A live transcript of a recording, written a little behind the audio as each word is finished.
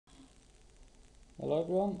Hello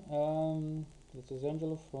everyone, this is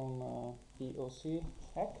Angelo from VOC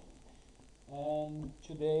Hack, and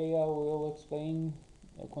today I will explain,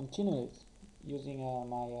 continue it using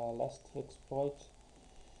my last exploit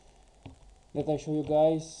that I show you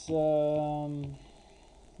guys.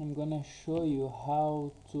 I'm gonna show you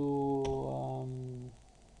how to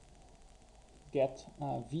get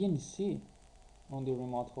VNC on the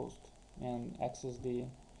remote host and access the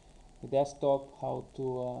desktop, how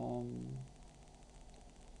to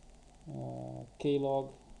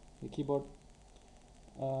keylog the keyboard.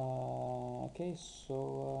 Okay,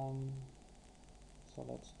 so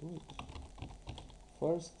let's do it.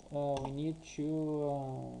 First, we need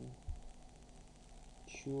two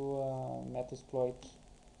metasploit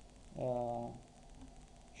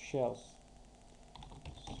shells.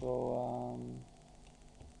 So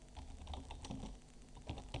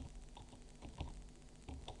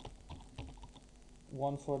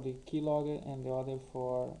one for the keylogger and the other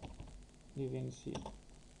for the VNC.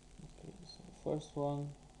 Okay, so the first one,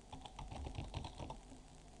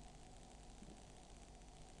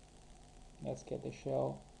 let's get the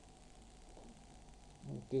shell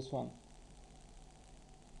with this one.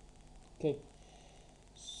 Okay,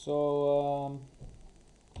 so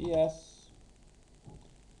yes,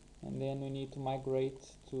 and then we need to migrate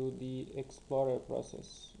to the Explorer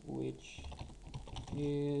process, which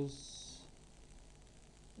is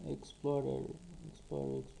Explorer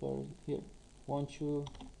here,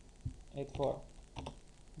 1284.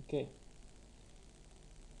 Okay,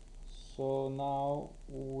 so now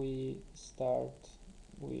we start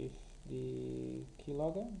with the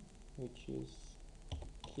keylogger, which is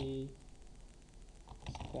key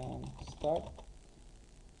scan start.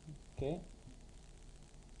 Okay,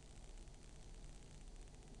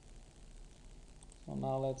 so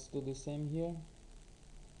now let's do the same here.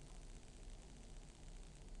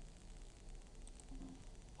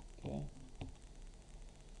 Okay,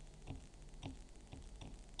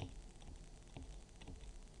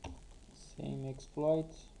 same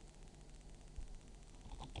exploit,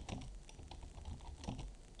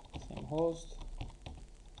 same host.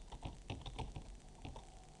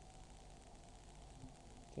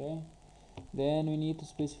 Okay, then we need to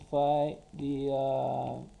specify the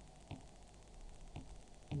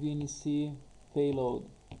VNC payload,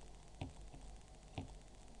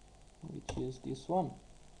 which is this one.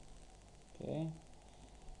 Okay,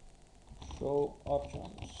 show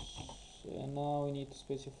options, and now we need to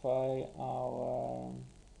specify our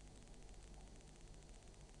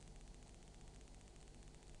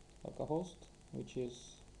localhost, which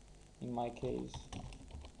is in my case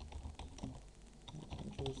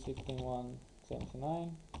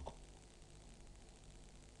 16.179.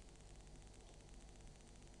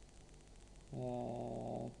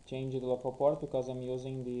 Change the local port because I'm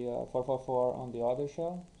using the 444 on the other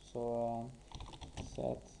shell, so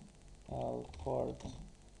set L port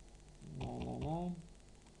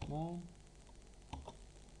 9999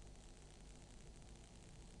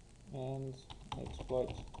 and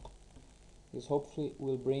exploit. This hopefully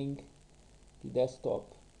will bring the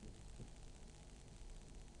desktop,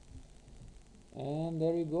 and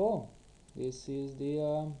there you go. This is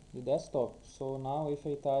the desktop. So now if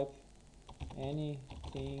I type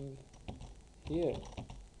anything here,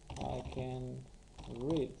 I can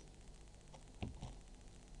read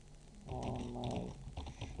on my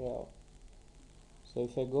shell. So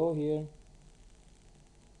if I go here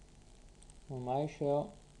on my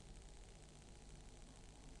shell,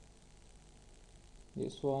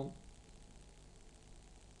 this one,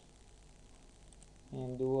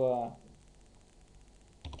 and do a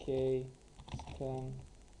k scan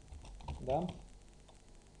dump,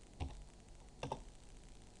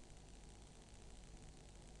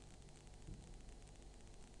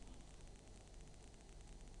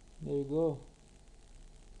 there you go.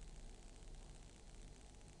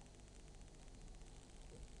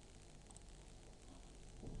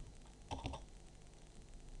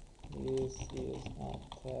 This is a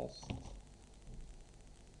test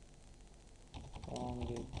from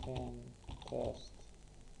the pen test.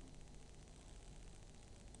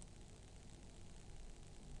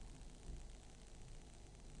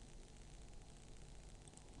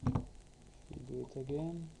 If we do it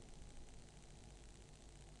again,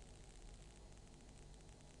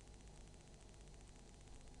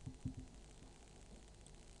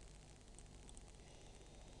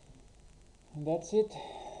 and that's it.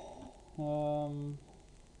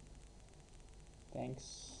 Thanks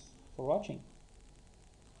for watching.